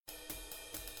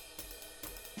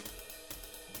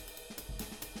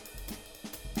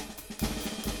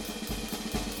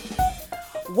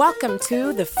Welcome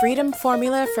to the Freedom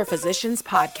Formula for Physicians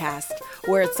podcast,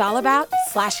 where it's all about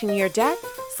slashing your debt,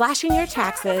 slashing your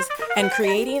taxes, and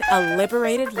creating a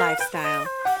liberated lifestyle.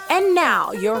 And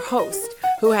now, your host,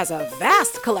 who has a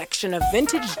vast collection of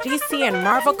vintage DC and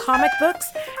Marvel comic books,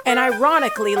 and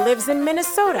ironically lives in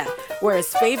Minnesota, where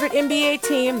his favorite NBA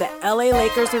team, the LA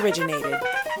Lakers, originated,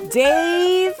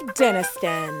 Dave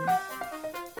Denniston.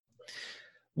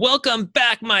 Welcome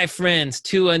back, my friends,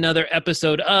 to another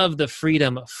episode of the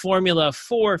Freedom Formula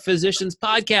for Physicians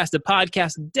podcast, a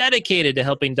podcast dedicated to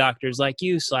helping doctors like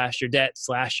you slash your debt,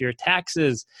 slash your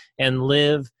taxes, and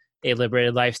live a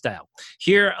liberated lifestyle.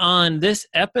 Here on this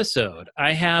episode,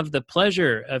 I have the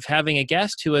pleasure of having a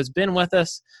guest who has been with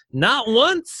us not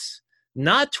once,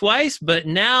 not twice, but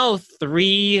now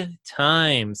 3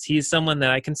 times. He's someone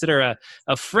that I consider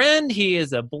a friend. He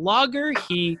is a blogger.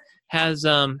 He has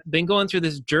been going through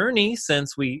this journey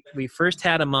since we first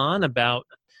had him on about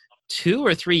 2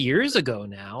 or 3 years ago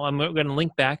now. I'm going to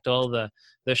link back to all the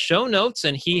show notes,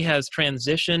 and he has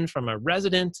transitioned from a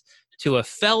resident to a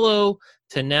fellow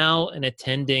to now an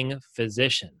attending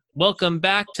physician. Welcome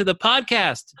back to the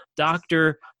podcast,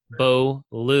 Dr. Bo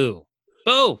Liu.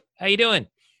 Bo, how you doing?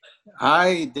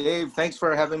 Hi, Dave. Thanks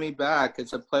for having me back.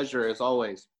 It's a pleasure, as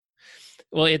always.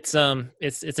 Well, it's an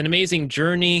amazing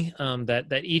journey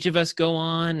that each of us go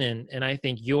on, and I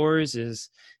think yours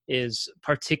is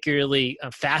particularly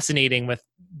fascinating with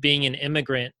being an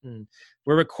immigrant. And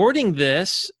we're recording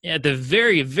this at the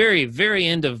very, very, very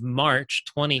end of March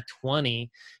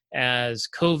 2020, as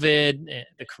COVID,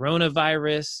 the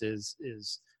coronavirus,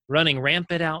 is running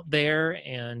rampant out there,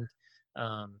 and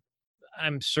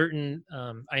I'm certain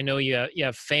I know you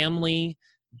have family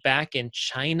back in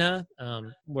China,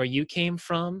 where you came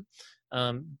from.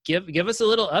 Give us a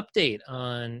little update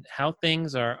on how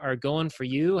things are going for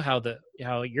you, how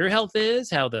your health is,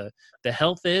 how the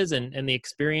health is, and the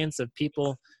experience of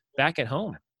people back at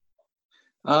home.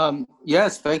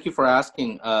 Yes, thank you for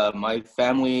asking. My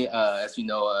family, as you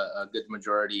know, a good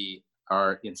majority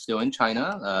are still in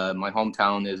China. My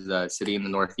hometown is a city in the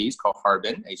Northeast called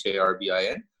Harbin,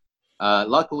 Harbin.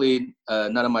 Luckily,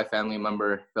 none of my family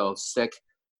members fell sick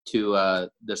to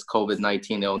this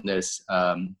COVID-19 illness.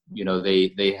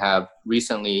 They have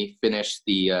recently finished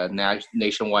the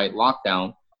nationwide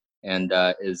lockdown and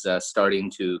is starting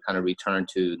to kind of return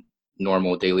to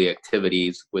normal daily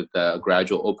activities with a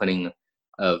gradual opening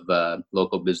of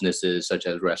local businesses such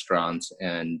as restaurants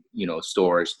and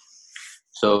stores.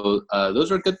 So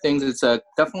those are good things. It's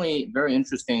definitely very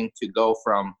interesting to go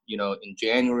from in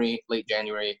January, late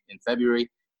January, in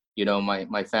February.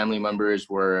 My family members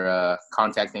were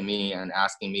contacting me and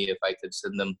asking me if I could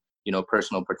send them,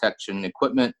 personal protection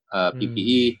equipment,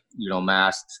 PPE,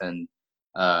 masks and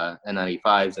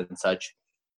N95s and such.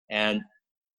 And,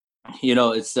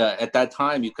 it's at that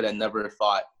time, you could have never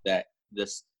thought that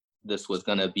this was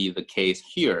going to be the case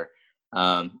here.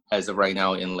 As of right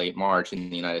now in late March in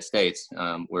the United States,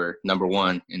 we're number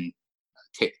one in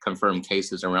confirmed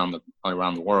cases around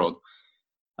the world.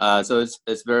 So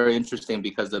it's very interesting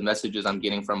because the messages I'm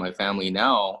getting from my family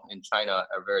now in China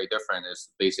are very different. It's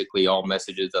basically all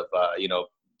messages of,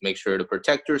 make sure to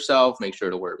protect yourself, make sure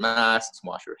to wear masks,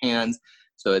 wash your hands.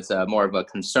 So it's more of a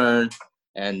concern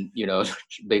and,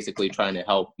 basically trying to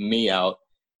help me out.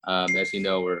 As you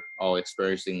know, we're all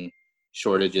experiencing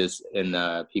shortages in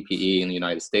PPE in the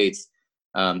United States.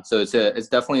 So it's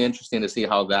definitely interesting to see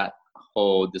how that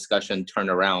whole discussion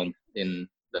turned around in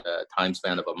the time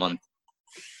span of a month.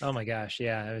 Oh my gosh.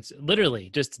 Yeah. It's literally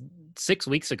just 6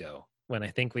 weeks ago when I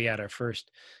think we had our first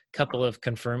couple of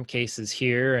confirmed cases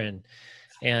here.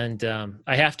 And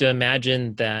I have to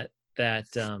imagine that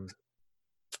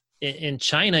in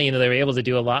China, they were able to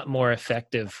do a lot more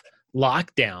effective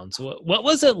lockdowns. What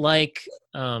was it like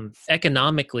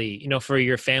economically, for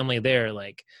your family there?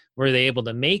 Like, were they able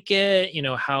to make it?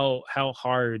 How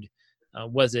hard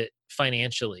was it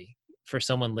financially for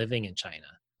someone living in China?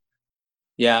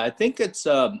 Yeah, I think it's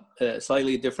a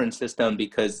slightly different system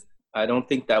because I don't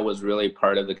think that was really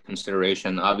part of the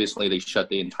consideration. Obviously, they shut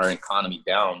the entire economy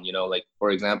down. Like, for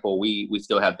example, we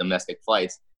still have domestic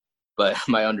flights, but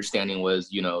my understanding was,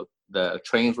 the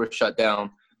trains were shut down,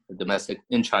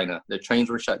 in China, the trains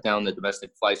were shut down, the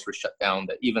domestic flights were shut down,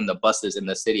 that even the buses in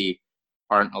the city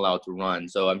aren't allowed to run.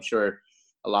 So I'm sure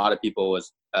a lot of people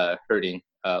was hurting.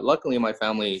 Luckily, my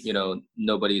family,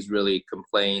 nobody's really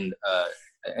complained.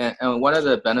 And one of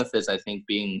the benefits, I think,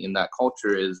 being in that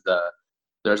culture is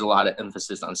there's a lot of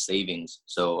emphasis on savings.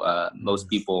 So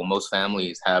most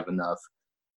families have enough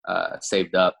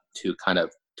saved up to kind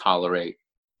of tolerate,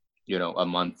 a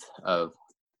month of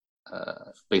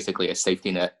basically a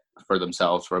safety net for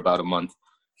themselves for about a month.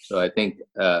 So I think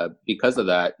because of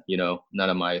that, none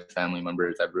of my family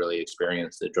members have really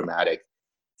experienced a dramatic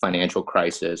financial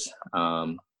crisis.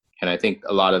 And I think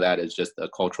a lot of that is just a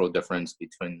cultural difference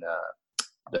between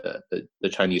the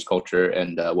Chinese culture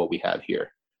and what we have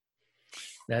here.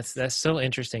 That's so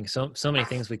interesting. So many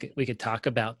things we could talk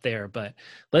about there, but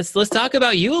let's talk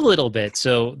about you a little bit.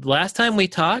 So last time we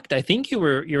talked, I think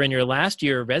you're in your last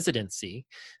year of residency,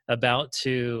 about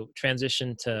to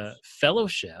transition to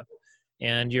fellowship,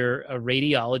 and you're a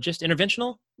radiologist,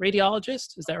 interventional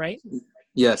radiologist. Is that right?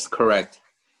 Yes, correct.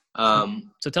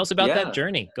 So tell us about that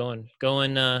journey,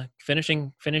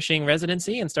 finishing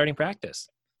residency and starting practice.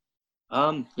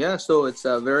 So it's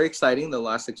very exciting. The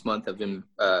last 6 months have been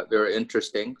very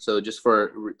interesting. So just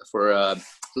for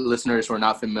listeners who are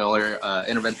not familiar,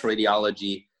 interventional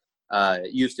radiology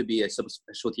used to be a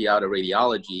subspecialty out of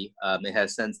radiology. It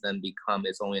has since then become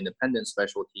its own independent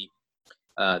specialty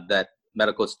that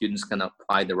medical students can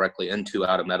apply directly into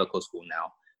out of medical school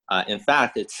now. In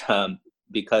fact, it's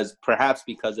because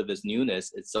of its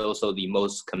newness, it's also the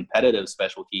most competitive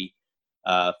specialty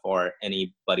for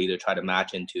anybody to try to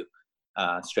match into.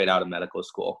 Straight out of medical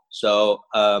school. So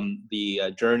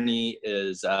the journey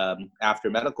is after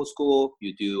medical school,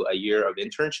 you do a year of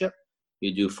internship,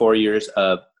 you do 4 years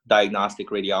of diagnostic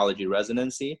radiology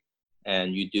residency,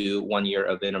 and you do 1 year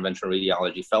of interventional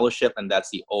radiology fellowship, and that's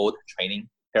the old training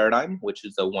paradigm, which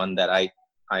is the one that I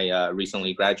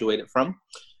recently graduated from.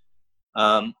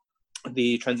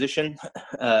 The transition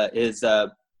is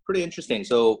pretty interesting.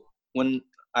 So when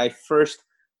I first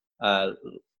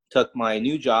took my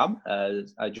new job,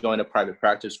 I joined a private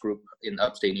practice group in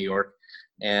upstate New York,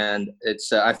 and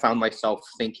I found myself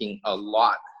thinking a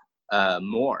lot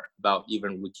more about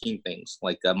even routine things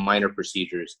like minor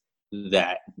procedures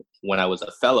that when I was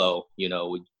a fellow,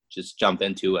 would just jump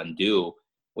into and do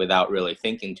without really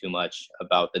thinking too much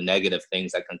about the negative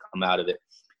things that can come out of it.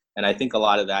 And I think a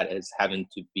lot of that is having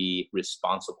to be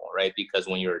responsible, right? Because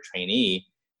when you're a trainee,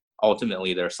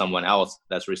 ultimately there's someone else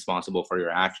that's responsible for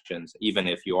your actions, even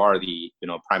if you are the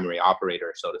primary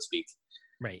operator, so to speak.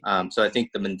 Right. So I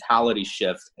think the mentality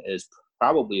shift is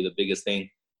probably the biggest thing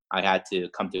I had to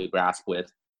come to grasp with.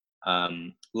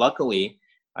 Luckily,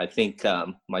 I think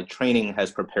my training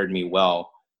has prepared me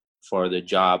well for the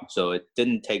job, so it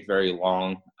didn't take very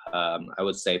long. I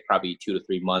would say probably 2 to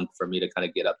 3 months for me to kind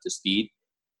of get up to speed.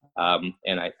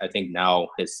 And I think now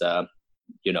it's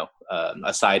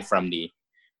aside from the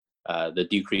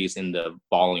decrease in the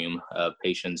volume of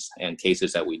patients and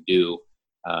cases that we do,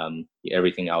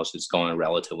 everything else is going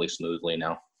relatively smoothly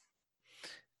now.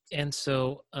 And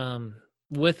so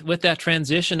with that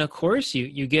transition, of course,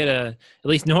 you get at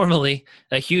least normally,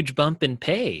 a huge bump in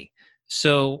pay.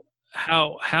 So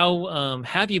how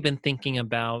have you been thinking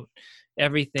about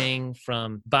everything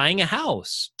from buying a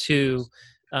house to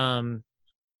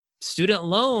student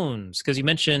loans? Because you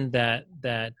mentioned that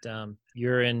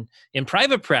you're in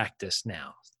private practice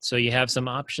now, so you have some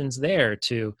options there,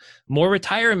 to more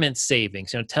retirement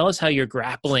savings. Tell us how you're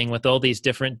grappling with all these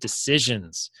different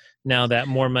decisions now that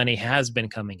more money has been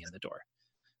coming in the door.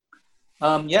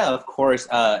 Yeah, of course.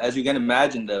 As you can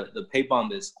imagine, the pay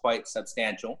bump is quite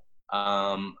substantial.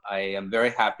 I am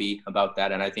very happy about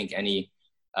that, and I think any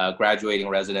graduating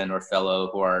resident or fellow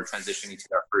who are transitioning to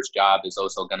their first job is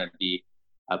also going to be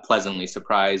pleasantly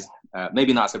surprised,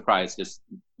 maybe not surprised, just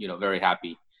very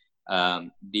happy.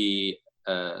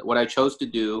 What I chose to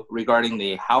do regarding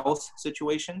the house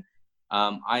situation,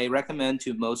 I recommend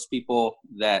to most people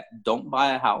that don't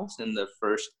buy a house in the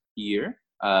first year,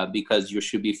 because you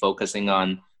should be focusing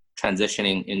on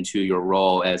transitioning into your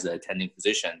role as an attending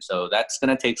physician. So that's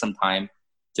going to take some time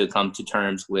to come to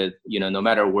terms with. No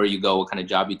matter where you go, what kind of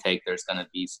job you take, there's going to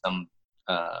be some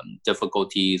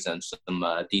difficulties and some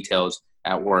details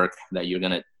at work that you're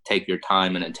going to take your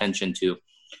time and attention to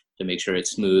make sure it's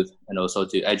smooth, and also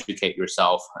to educate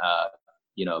yourself,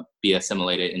 be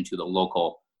assimilated into the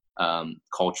local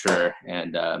culture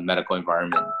and medical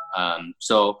environment.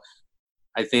 So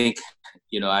I think,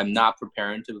 I'm not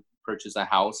preparing to purchase a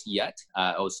house yet.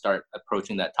 I'll start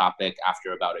approaching that topic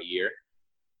after about a year.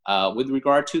 With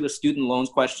regard to the student loans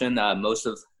question, most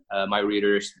of my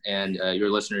readers and your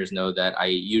listeners know that I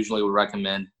usually would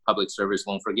recommend public service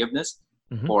loan forgiveness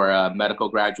for medical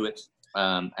graduates.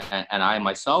 And I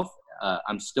myself,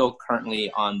 I'm still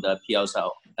currently on the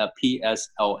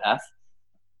PSLF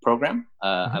program.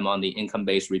 I'm on the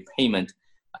income-based repayment.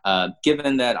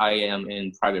 Given that I am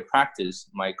in private practice,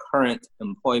 my current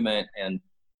employment and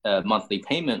monthly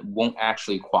payment won't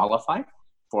actually qualify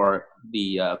for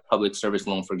the public service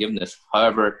loan forgiveness.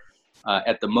 However,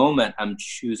 at the moment, I'm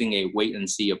choosing a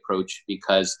wait-and-see approach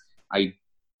because I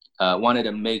wanted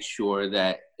to make sure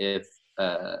that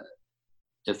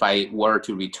if I were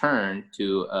to return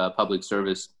to a public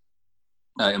service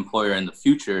employer in the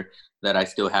future, that I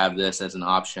still have this as an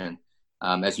option.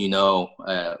 As you know,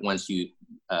 once you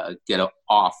get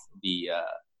off the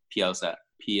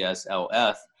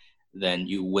PSLF, then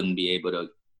you wouldn't be able to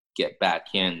get back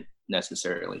in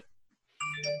necessarily.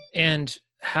 And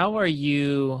how are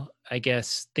you, I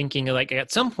guess, thinking like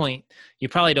at some point, you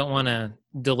probably don't want to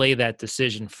delay that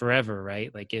decision forever,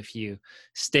 right? Like if you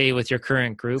stay with your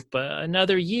current group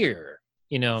another year,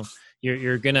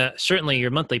 you're going to, certainly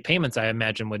your monthly payments, I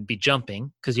imagine, would be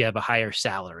jumping because you have a higher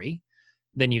salary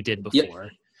than you did before.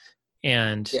 Yep.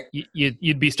 And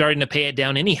you'd be starting to pay it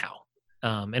down anyhow.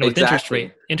 And with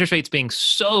exactly. interest rates being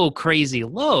so crazy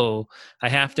low, I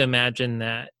have to imagine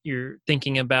that you're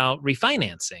thinking about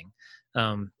refinancing.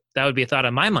 That would be a thought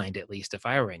on my mind, at least, if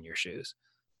I were in your shoes.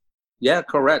 Yeah,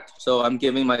 correct. So I'm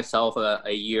giving myself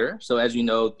a year. So as you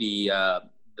know, the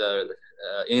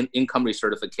income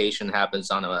recertification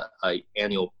happens on a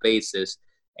annual basis,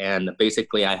 and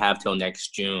basically I have till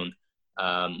next June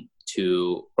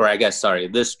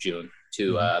this June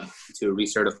to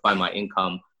recertify my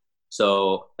income.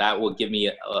 So that will give me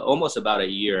almost about a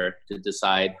year to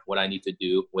decide what I need to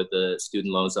do with the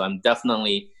student loan. So I'm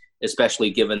definitely, especially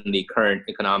given the current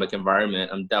economic environment,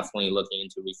 I'm definitely looking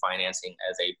into refinancing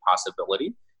as a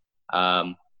possibility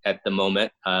at the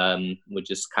moment. We're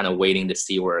just kind of waiting to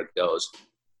see where it goes.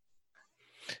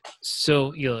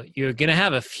 So you're going to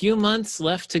have a few months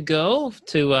left to go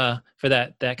for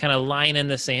that kind of line in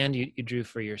the sand you drew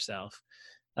for yourself.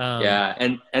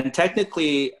 And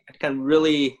technically I can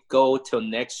really go till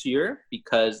next year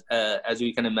because as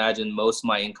you can imagine, most of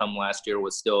my income last year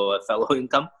was still a fellow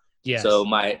income. Yes. So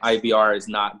my IBR is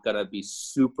not going to be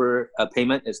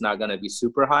payment is not going to be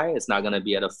super high. It's not going to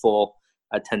be at a full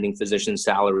attending physician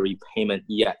salary payment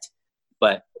yet,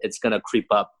 but it's going to creep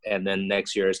up. And then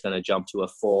next year it's going to jump to a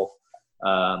full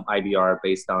IBR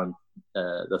based on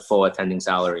the full attending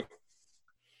salary.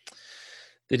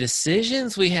 The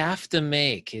decisions we have to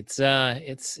make, it's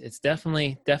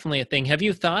definitely a thing. Have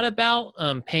you thought about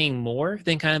paying more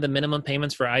than kind of the minimum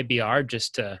payments for IBR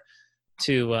just to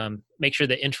make sure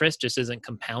the interest just isn't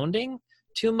compounding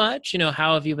too much?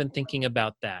 How have you been thinking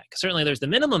about that? 'Cause certainly there's the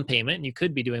minimum payment and you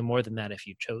could be doing more than that if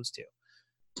you chose to.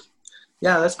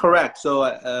 Yeah, that's correct. So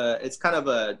it's kind of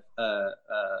a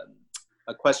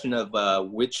question of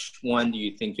which one do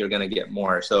you think you're going to get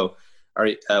more? So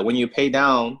when you pay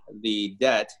down the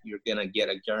debt, you're going to get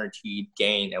a guaranteed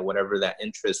gain at whatever that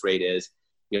interest rate is.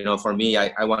 For me,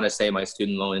 I want to say my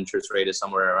student loan interest rate is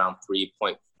somewhere around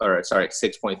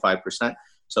 6.5%.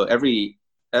 So every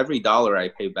dollar I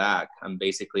pay back, I'm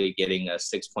basically getting a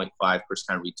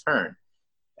 6.5% return.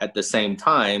 At the same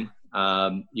time,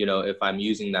 if I'm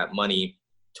using that money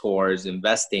towards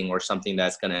investing or something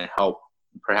that's going to help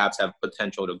perhaps have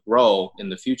potential to grow in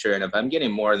the future, and if I'm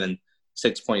getting more than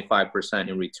 6.5%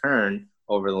 in return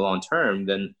over the long term,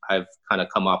 then I've kind of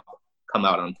come out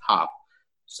on top.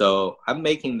 So I'm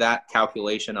making that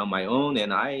calculation on my own,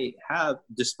 and I have,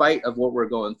 despite of what we're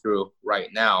going through right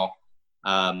now,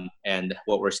 and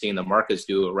what we're seeing the markets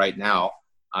do right now,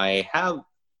 I have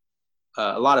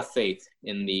a lot of faith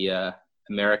in the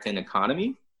American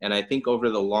economy. And I think over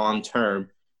the long term,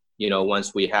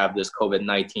 once we have this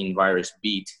COVID-19 virus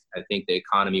beat, I think the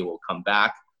economy will come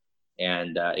back.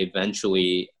 And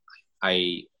eventually,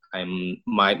 my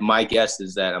guess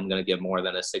is that I'm going to get more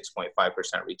than a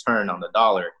 6.5% return on the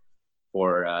dollar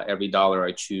for every dollar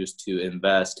I choose to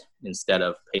invest instead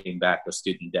of paying back the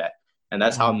student debt. And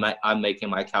that's how I'm making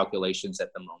my calculations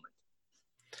at the moment.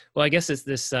 Well, I guess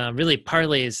this really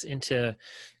parlays into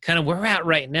kind of where we're at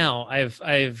right now. I've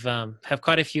have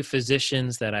quite a few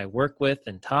physicians that I work with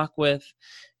and talk with,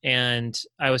 and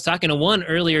I was talking to one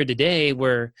earlier today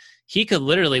where he could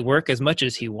literally work as much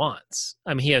as he wants.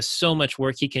 I mean, he has so much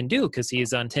work he can do because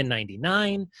he's on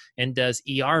 1099 and does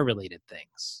ER related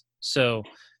things. So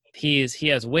he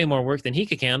has way more work than he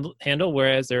could handle.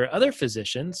 Whereas there are other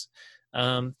physicians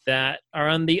that are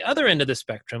on the other end of the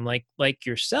spectrum, like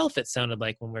yourself. It sounded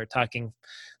like when we were talking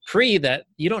that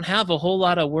you don't have a whole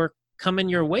lot of work coming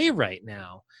your way right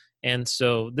now, and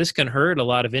so this can hurt a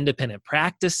lot of independent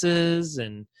practices,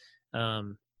 and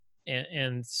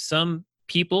some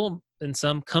people and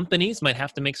some companies might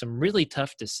have to make some really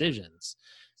tough decisions.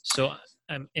 So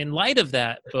in light of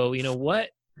that, Bo,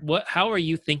 how are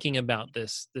you thinking about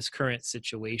this current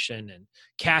situation and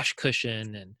cash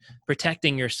cushion and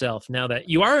protecting yourself now that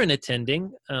you are an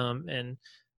attending, and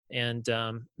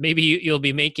maybe you'll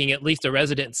be making at least a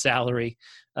resident salary,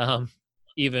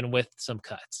 even with some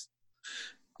cuts?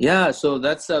 Yeah, so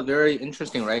that's very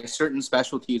interesting, right? Certain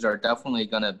specialties are definitely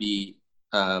going to be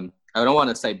I don't want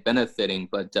to say benefiting,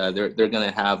 but they're going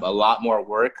to have a lot more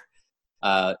work.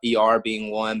 ER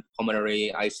being one,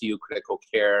 pulmonary, ICU, critical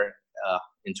care,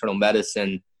 internal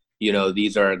medicine.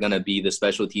 These are going to be the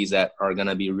specialties that are going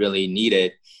to be really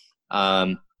needed.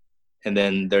 And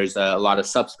then there's a lot of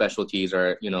subspecialties,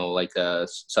 or like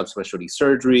subspecialty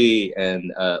surgery,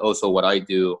 and also what I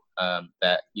do.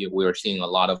 That we're seeing a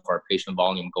lot of our patient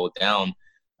volume go down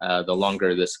the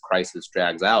longer this crisis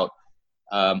drags out.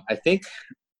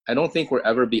 I don't think we'll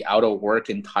ever be out of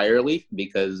work entirely,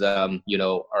 because our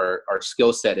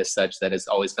skill set is such that it's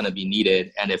always going to be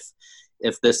needed. And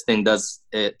if this thing does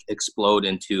explode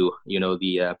into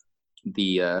the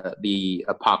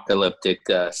apocalyptic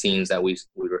scenes that we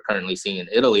were currently seeing in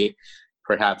Italy,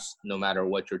 perhaps no matter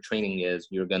what your training is,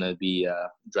 you're going to be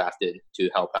drafted to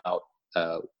help out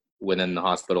within the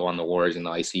hospital, on the wards, in the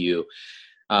ICU.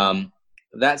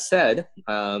 That said,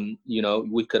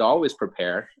 we could always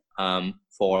prepare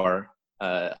for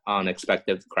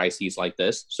unexpected crises like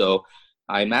this. So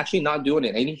I'm actually not doing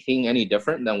anything any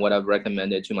different than what I've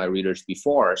recommended to my readers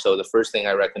before. So the first thing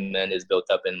I recommend is build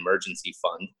up an emergency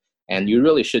fund. And you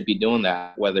really should be doing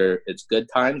that, whether it's good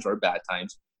times or bad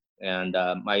times. And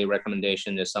my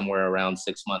recommendation is somewhere around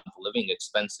 6 months of living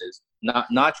expenses,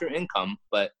 not your income,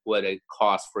 but what it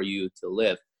costs for you to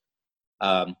live,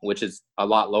 which is a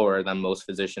lot lower than most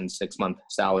physicians' 6-month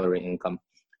salary income.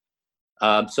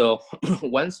 So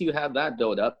once you have that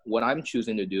built up, what I'm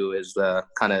choosing to do is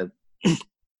kind of,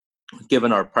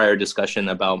 given our prior discussion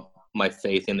about my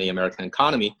faith in the American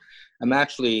economy, I'm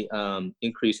actually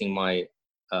increasing my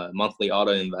monthly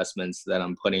auto investments that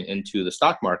I'm putting into the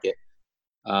stock market.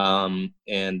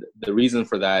 And the reason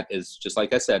for that is, just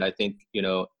like I said, I think,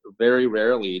 very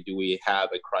rarely do we have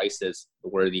a crisis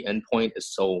where the endpoint is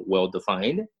so well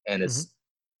defined, and it's,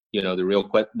 the real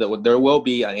there will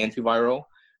be an antiviral.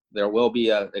 There will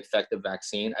be an effective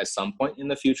vaccine at some point in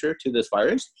the future to this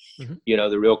virus.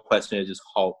 The real question is just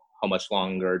how much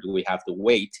longer do we have to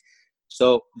wait?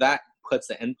 So that puts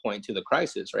the endpoint to the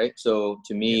crisis, right? So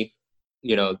to me,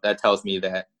 that tells me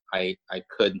that I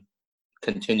could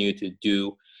continue to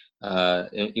do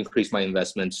increase my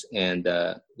investments, and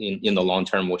in the long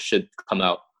term, what should come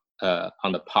out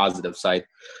on the positive side.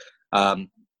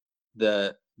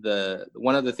 The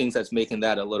one of the things that's making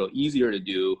that a little easier to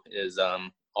do is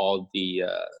all the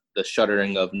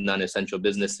shuttering of non-essential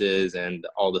businesses and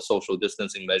all the social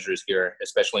distancing measures here,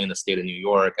 especially in the state of New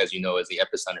York, as you know, is the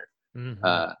epicenter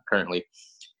currently.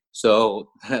 So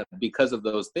because of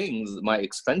those things, my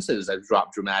expenses have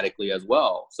dropped dramatically as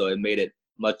well. So it made it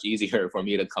much easier for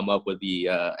me to come up with the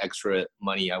extra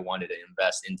money I wanted to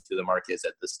invest into the markets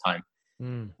at this time.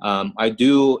 I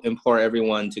do implore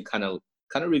everyone to kind of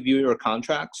review your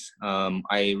contracts.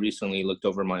 I recently looked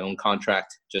over my own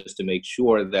contract just to make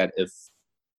sure that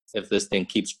if this thing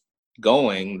keeps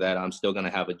going, that I'm still going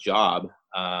to have a job,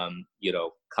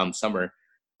 come summer.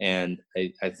 And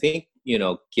I think,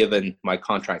 given my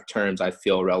contract terms, I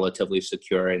feel relatively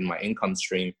secure in my income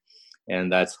stream.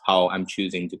 And that's how I'm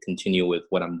choosing to continue with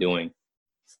what I'm doing.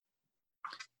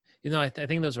 I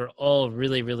think those are all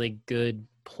really, really good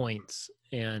points.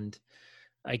 And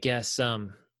I guess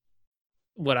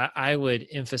what I would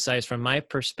emphasize from my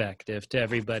perspective to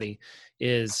everybody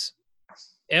is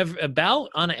about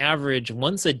on average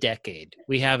once a decade,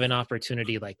 we have an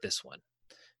opportunity like this one.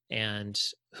 And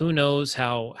who knows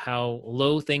how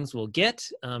low things will get.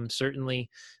 Certainly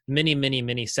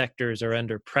many sectors are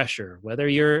under pressure, whether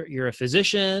you're a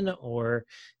physician, or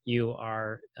you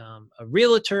are a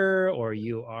realtor, or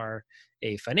you are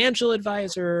a financial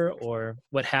advisor, or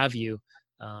what have you.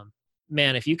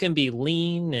 Man, if you can be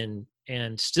lean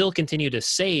and still continue to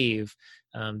save,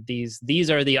 these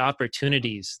are the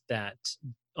opportunities that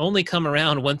only come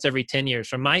around once every 10 years.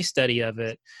 From my study of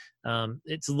it,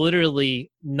 it's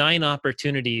literally 9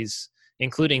 opportunities,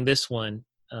 including this one,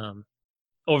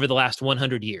 over the last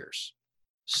 100 years.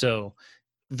 So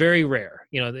very rare.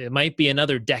 It might be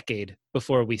another decade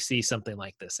before we see something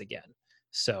like this again.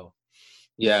 So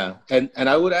yeah, and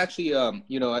I would actually,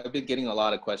 I've been getting a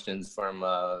lot of questions from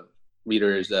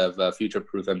readers of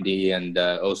FutureProof MD, and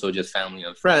also just family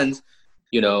and friends.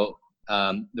 The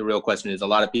real question is, a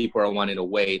lot of people are wanting to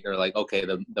wait. They're like, okay,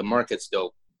 the market's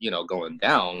still going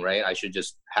down, right? I should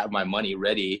just have my money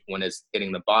ready when it's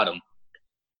hitting the bottom.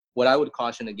 What I would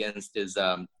caution against is,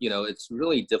 it's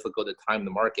really difficult to time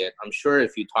the market. I'm sure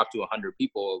if you talk to 100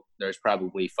 people, there's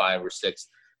probably 5 or 6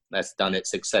 that's done it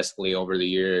successfully over the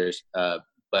years.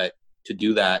 But to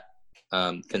do that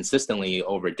consistently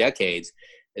over decades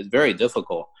is very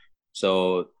difficult.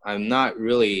 So I'm not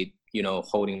really,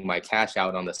 holding my cash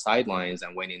out on the sidelines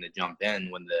and waiting to jump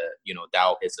in when the,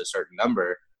 Dow hits a certain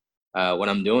number. what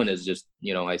I'm doing is just,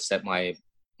 I set my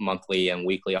monthly and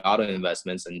weekly auto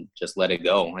investments and just let it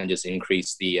go and just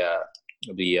increase the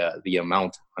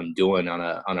amount I'm doing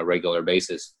on a regular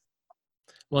basis.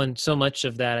 Well, and so much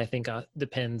of that I think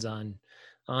depends on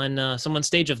someone's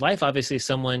stage of life. Obviously,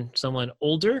 someone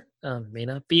older may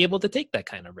not be able to take that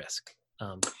kind of risk,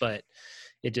 but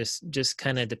it just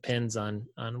kind of depends on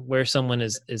where someone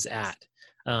is at.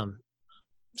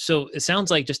 So it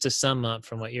sounds like, just to sum up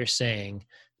from what you're saying,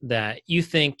 that you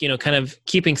think, kind of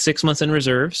keeping 6 months in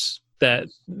reserves, that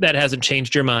hasn't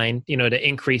changed your mind, to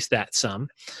increase that sum,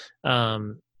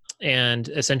 and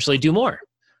essentially do more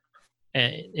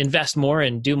and invest more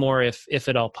and do more if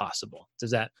at all possible.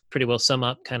 Does that pretty well sum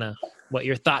up kind of what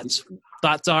your thoughts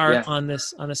are on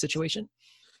this situation?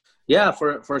 Yeah,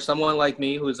 for someone like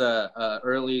me who's a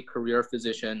early career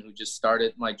physician who just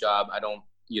started my job, I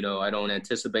don't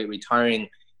anticipate retiring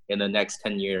in the next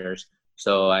 10 years.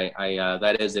 So I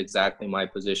that is exactly my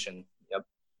position. Yep.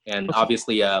 And Okay.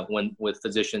 Obviously, when with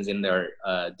physicians in their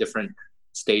different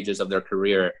stages of their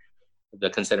career, the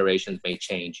considerations may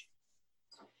change.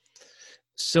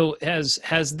 So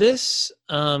has this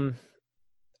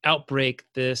outbreak,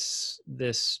 this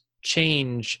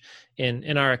change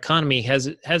in our economy, has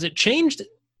it changed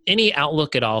any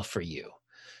outlook at all for you?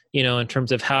 In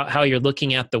terms of how you're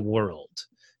looking at the world,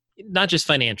 not just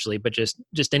financially, but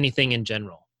just anything in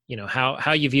general.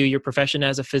 How you view your profession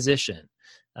as a physician,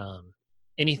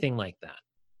 anything like that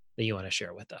you want to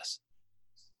share with us.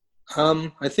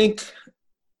 I think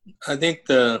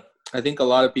a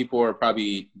lot of people are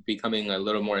probably becoming a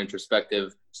little more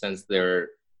introspective since they're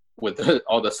with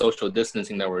all the social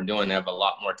distancing that we're doing. They have a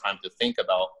lot more time to think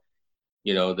about,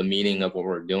 the meaning of what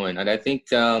we're doing. And I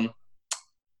think I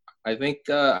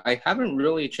haven't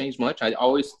really changed much. I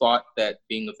always thought that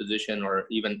being a physician or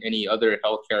even any other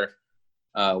healthcare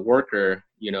worker,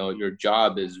 your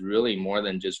job is really more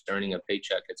than just earning a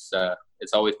paycheck. It's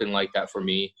always been like that for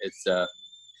me. It's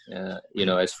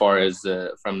as far as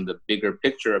from the bigger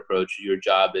picture approach, your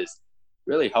job is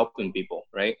really helping people,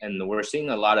 right? And we're seeing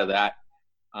a lot of that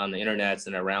on the internets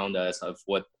and around us of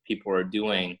what people are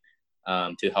doing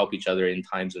to help each other in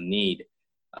times of need.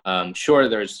 Sure,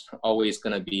 there's always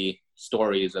going to be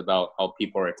stories about how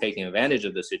people are taking advantage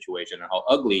of the situation and how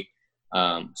ugly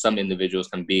some individuals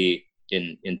can be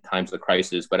in times of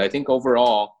crisis. But I think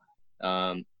overall,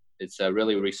 it's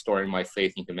really restoring my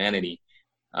faith in humanity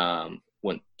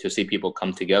to see people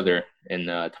come together in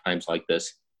times like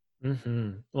this.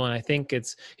 Mm-hmm. Well, I think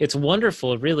it's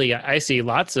wonderful. Really, I see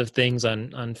lots of things on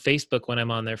Facebook when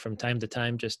I'm on there from time to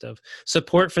time, just of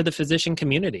support for the physician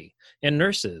community and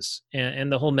nurses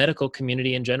and the whole medical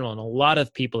community in general, and a lot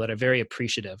of people that are very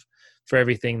appreciative for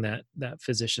everything that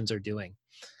physicians are doing.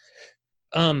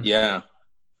 Yeah.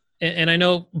 And I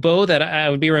know, Bo, that I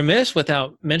would be remiss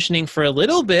without mentioning for a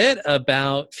little bit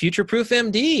about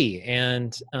FutureProof MD.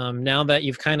 And now that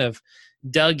you've kind of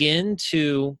dug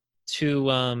into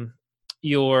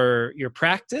your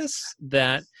practice,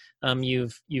 that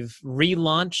you've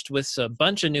relaunched with a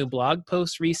bunch of new blog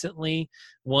posts recently.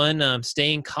 One,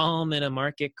 staying calm in a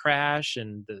market crash,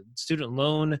 and the student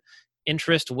loan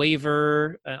interest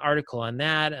waiver article on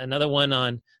that. Another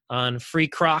one on free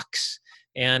Crocs,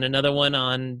 and another one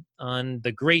on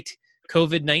the great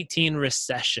COVID-19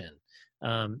 recession.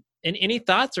 And any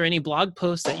thoughts or any blog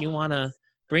posts that you want to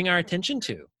bring our attention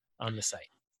to on the site?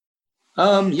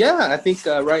 Yeah, I think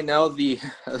right now the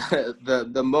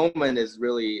moment is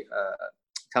really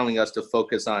telling us to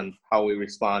focus on how we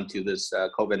respond to this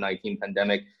COVID-19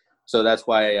 pandemic. So that's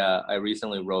why I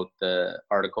recently wrote the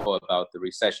article about the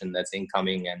recession that's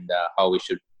incoming and how we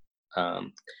should,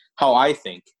 how I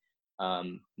think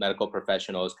medical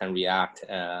professionals can react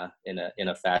in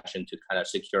a fashion to kind of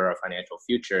secure our financial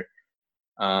future.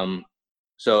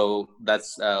 So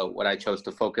that's what I chose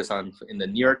to focus on in the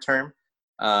near term.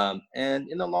 And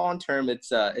in the long term, it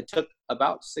took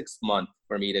about 6 months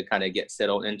for me to kind of get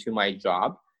settled into my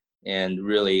job and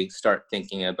really start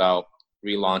thinking about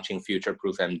relaunching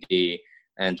FutureProof MD.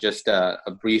 And just a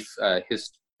brief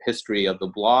history of the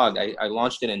blog. I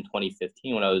launched it in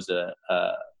 2015 when I was a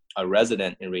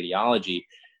resident in radiology.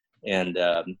 And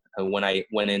when I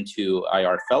went into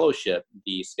IR fellowship,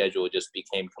 the schedule just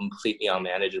became completely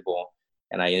unmanageable.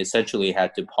 And I essentially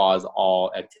had to pause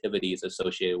all activities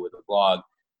associated with the blog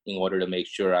in order to make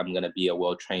sure I'm going to be a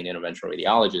well-trained interventional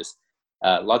radiologist.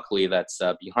 Luckily, that's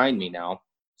behind me now.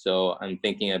 So I'm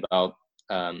thinking about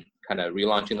kind of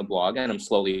relaunching the blog, and I'm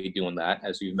slowly doing that,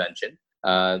 as you mentioned.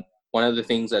 One of the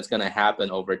things that's going to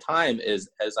happen over time is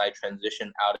as I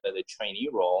transition out of the trainee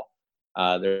role,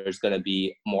 there's going to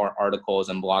be more articles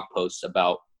and blog posts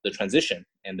about the transition,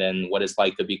 and then what it's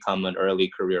like to become an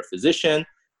early career physician.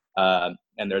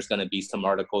 And there's going to be some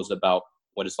articles about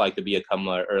what it's like to become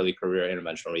an early career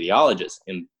interventional radiologist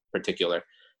in particular.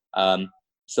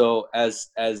 So as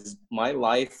my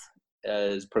life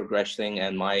is progressing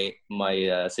and my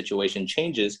situation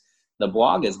changes, the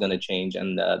blog is going to change,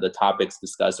 and the topics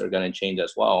discussed are going to change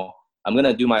as well. I'm going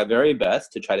to do my very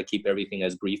best to try to keep everything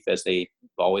as brief as they've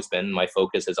always been. My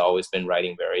focus has always been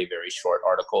writing very, very short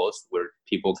articles where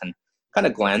people can kind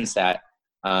of glance at,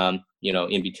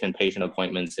 in between patient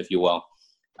appointments, if you will.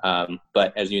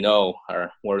 But as you know,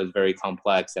 our world is very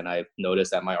complex, and I've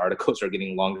noticed that my articles are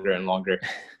getting longer and longer.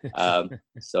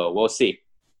 So we'll see.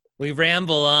 We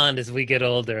ramble on as we get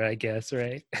older, I guess,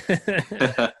 right?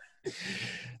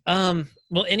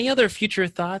 Well, any other future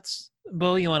thoughts,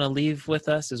 Bo, you want to leave with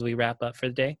us as we wrap up for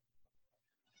the day?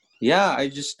 Yeah, I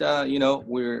just,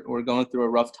 we're going through a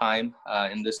rough time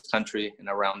in this country and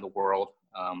around the world.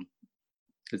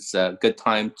 It's a good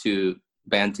time to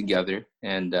band together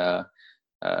and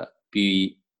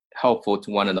be helpful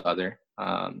to one another.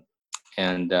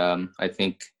 And I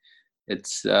think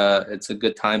it's a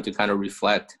good time to kind of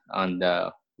reflect on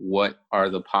what are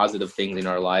the positive things in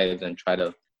our lives and try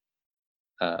to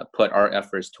put our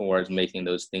efforts towards making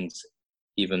those things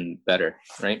even better,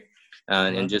 right?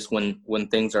 And just when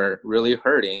things are really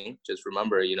hurting, just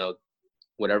remember,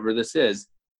 whatever this is,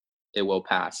 it will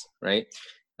pass, right?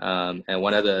 And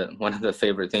one of the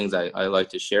favorite things I like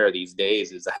to share these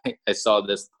days is I saw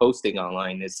this posting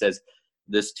online. It says,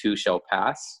 "This too shall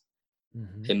pass."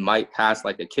 Mm-hmm. It might pass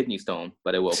like a kidney stone,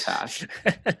 but it will pass.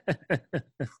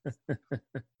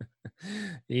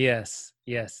 Yes,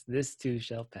 this too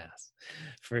shall pass,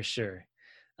 for sure.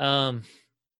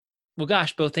 Well,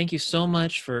 gosh, Bo, thank you so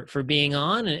much for being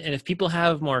on. And if people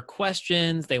have more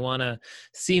questions, they want to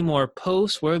see more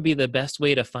posts, where would be the best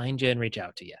way to find you and reach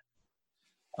out to you?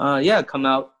 Come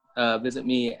out, visit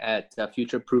me at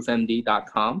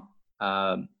FutureProofMD.com.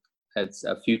 That's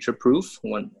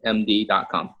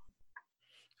FutureProofMD.com.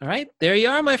 All right, there you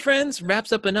are, my friends.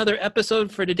 Wraps up another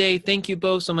episode for today. Thank you,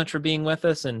 Bo, so much for being with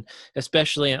us. And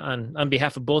especially on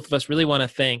behalf of both of us, really want to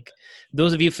thank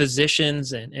those of you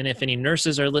physicians and if any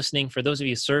nurses are listening, for those of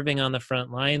you serving on the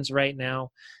front lines right now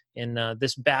in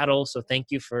this battle. So thank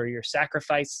you for your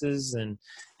sacrifices and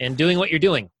doing what you're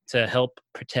doing to help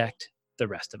protect the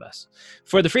rest of us.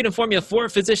 For the Freedom Formula for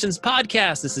Physicians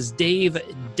podcast, this is Dave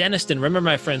Deniston. Remember,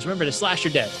 my friends, remember to slash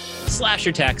your debt, slash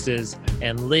your taxes,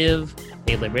 and live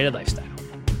a liberated lifestyle.